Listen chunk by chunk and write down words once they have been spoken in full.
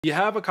You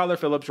have a Kyler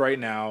Phillips right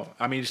now.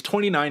 I mean, he's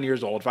 29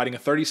 years old, fighting a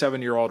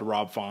 37-year-old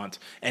Rob Font,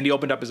 and he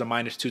opened up as a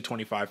minus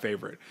 225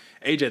 favorite.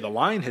 AJ, the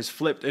line has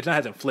flipped. It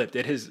hasn't flipped.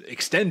 It has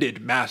extended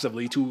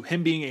massively to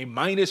him being a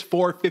minus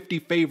 450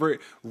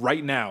 favorite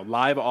right now.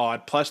 Live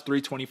odd, plus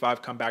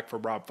 325 comeback for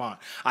Rob Font.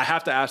 I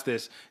have to ask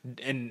this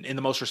in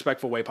the most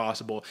respectful way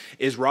possible.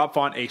 Is Rob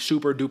Font a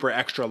super duper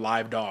extra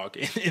live dog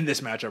in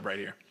this matchup right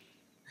here?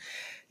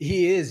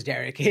 He is,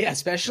 Derek. Yeah,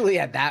 especially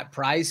at that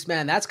price,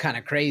 man. That's kind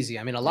of crazy.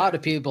 I mean, a lot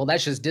of people,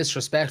 that's just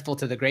disrespectful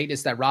to the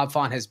greatness that Rob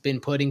Font has been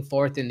putting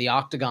forth in the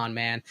octagon,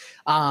 man.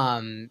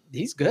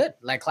 He's good.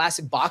 Like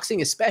classic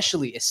boxing,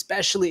 especially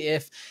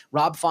if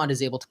Rob Font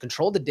is able to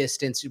control the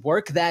distance,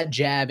 work that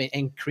jab,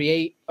 and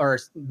create or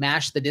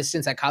mash the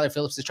distance that Kyler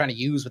Phillips is trying to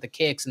use with the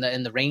kicks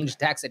and the range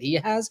attacks that he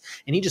has,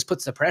 and he just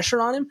puts the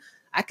pressure on him.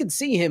 I could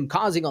see him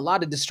causing a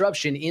lot of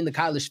disruption in the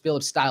Kyler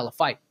Phillips style of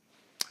fight.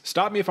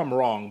 Stop me if I'm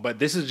wrong, but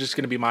this is just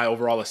going to be my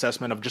overall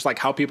assessment of just like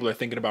how people are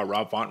thinking about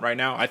Rob Font right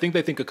now. I think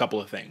they think a couple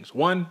of things.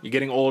 One, you're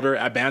getting older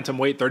at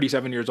bantamweight,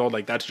 37 years old.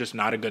 Like that's just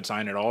not a good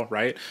sign at all,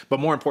 right?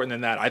 But more important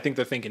than that, I think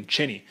they're thinking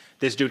chinny.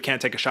 This dude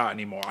can't take a shot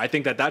anymore. I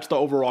think that that's the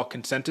overall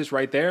consensus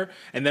right there.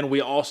 And then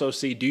we also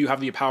see, do you have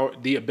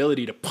the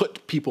ability to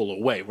put people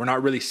away? We're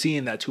not really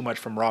seeing that too much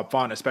from Rob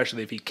Font,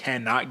 especially if he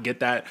cannot get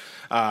that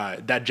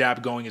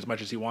jab going as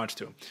much as he wants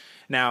to.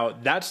 Now,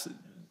 that's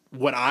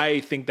what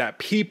I think that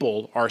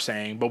people are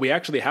saying, but we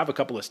actually have a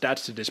couple of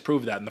stats to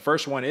disprove that. And the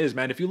first one is,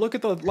 man, if you look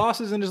at the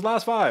losses in his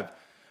last five,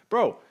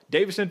 bro,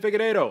 Davison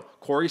Figueiredo,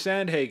 Corey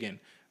Sandhagen,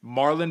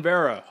 Marlon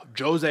Vera,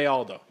 Jose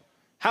Aldo.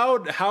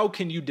 How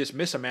can you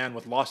dismiss a man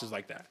with losses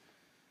like that?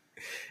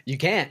 You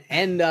can't.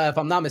 And if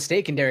I'm not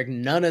mistaken, Derek,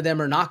 none of them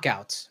are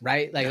knockouts,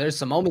 right? Like there's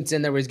some moments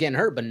in there where he's getting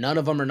hurt, but none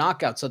of them are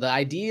knockouts. So the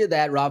idea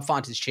that Rob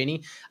Font is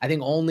chinny, I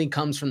think only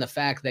comes from the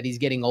fact that he's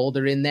getting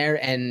older in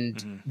there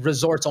and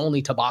resorts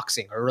only to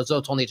boxing or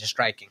resorts only to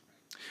striking.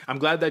 I'm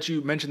glad that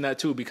you mentioned that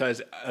too,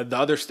 because the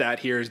other stat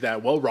here is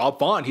that, well, Rob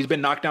Font, he's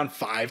been knocked down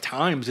 5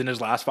 times in his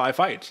last 5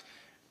 fights.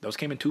 Those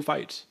came in 2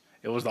 fights.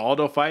 It was the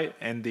Aldo fight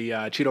and the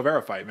Chito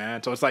Vera fight,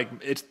 man. So it's like,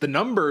 it's the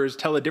numbers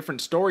tell a different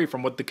story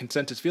from what the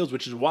consensus feels,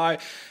 which is why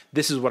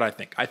this is what I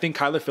think. I think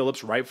Kyler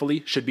Phillips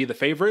rightfully should be the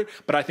favorite,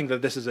 but I think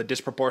that this is a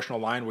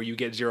disproportional line where you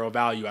get zero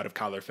value out of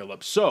Kyler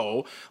Phillips.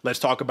 So let's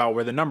talk about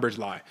where the numbers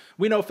lie.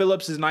 We know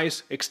Phillips is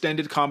nice,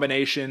 extended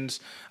combinations.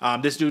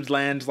 This dude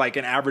lands like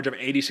an average of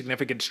 80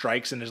 significant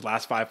strikes in his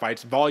last 5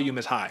 fights. Volume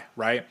is high,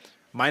 right?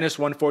 Minus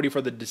 140 for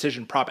the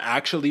decision prop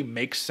actually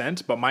makes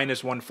sense, but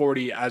minus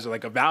 140 as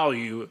like a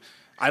value,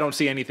 I don't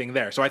see anything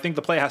there. So I think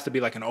the play has to be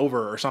like an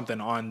over or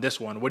something on this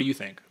one. What do you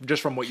think,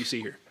 just from what you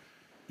see here?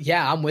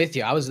 Yeah, I'm with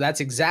you. That's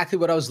exactly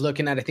what I was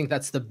looking at. I think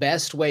that's the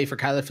best way for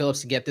Kyler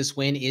Phillips to get this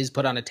win is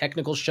put on a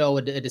technical show,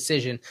 a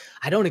decision.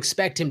 I don't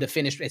expect him to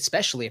finish,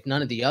 especially if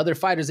none of the other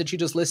fighters that you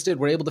just listed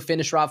were able to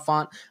finish Rob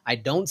Font. I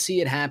don't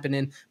see it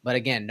happening, but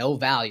again, no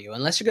value.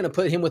 Unless you're going to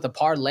put him with a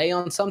parlay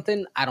on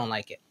something, I don't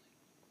like it.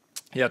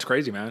 Yeah, it's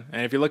crazy, man.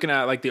 And if you're looking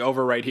at like the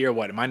over right here,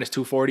 what, minus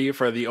 240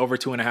 for the over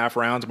 2.5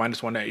 rounds,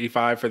 minus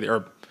 185 for the,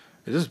 or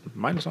is this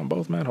minus on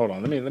both, man? Hold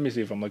on. Let me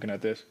see if I'm looking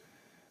at this.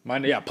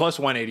 Yeah, plus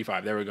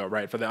 185. There we go,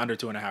 right, for the under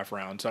 2.5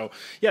 rounds. So,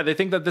 yeah, they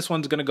think that this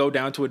one's going to go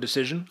down to a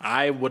decision.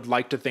 I would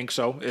like to think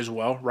so as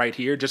well right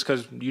here, just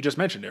because you just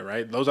mentioned it,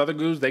 right? Those other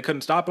dudes, they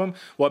couldn't stop him.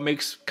 What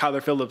makes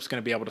Kyler Phillips going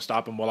to be able to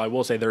stop him? Well, I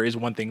will say there is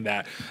one thing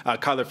that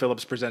Kyler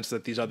Phillips presents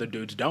that these other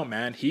dudes don't,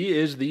 man.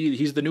 He's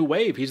the new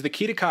wave. He's the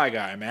Kitakai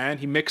guy, man.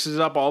 He mixes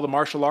up all the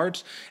martial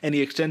arts, and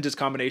he extends his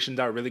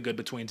combinations out really good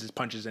between his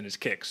punches and his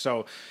kicks.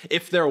 So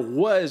if there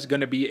was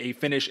going to be a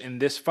finish in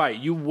this fight,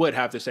 you would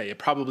have to say it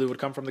probably would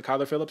come from the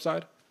Kyler Phillips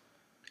side.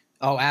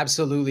 Oh,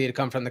 absolutely. It'd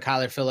come from the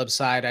Kyler Phillips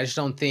side. I just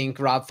don't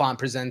think Rob Font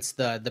presents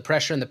the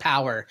pressure and the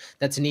power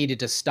that's needed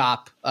to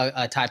stop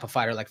a type of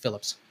fighter like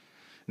Phillips.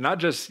 Not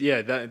just,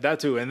 yeah, that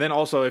too. And then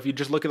also, if you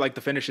just look at like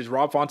the finishes,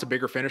 Rob Font's a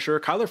bigger finisher.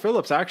 Kyler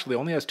Phillips actually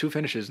only has 2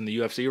 finishes in the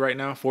UFC right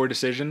now, 4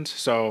 decisions.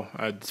 So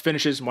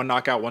finishes, 1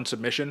 knockout, 1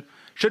 submission.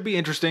 Should be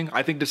interesting.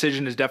 I think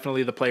decision is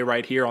definitely the play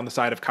right here on the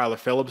side of Kyler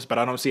Phillips, but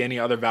I don't see any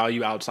other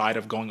value outside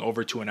of going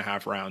over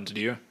 2.5 rounds. Do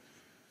you?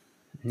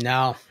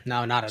 No,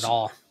 not at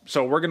all.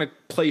 So we're going to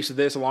place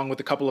this along with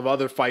a couple of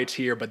other fights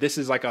here, but this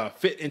is like a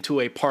fit into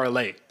a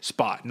parlay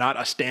spot, not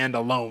a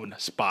standalone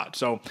spot.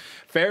 So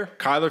fair.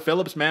 Kyler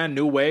Phillips, man,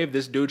 new wave.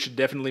 This dude should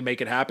definitely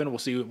make it happen. We'll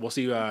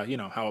see,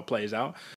 how it plays out.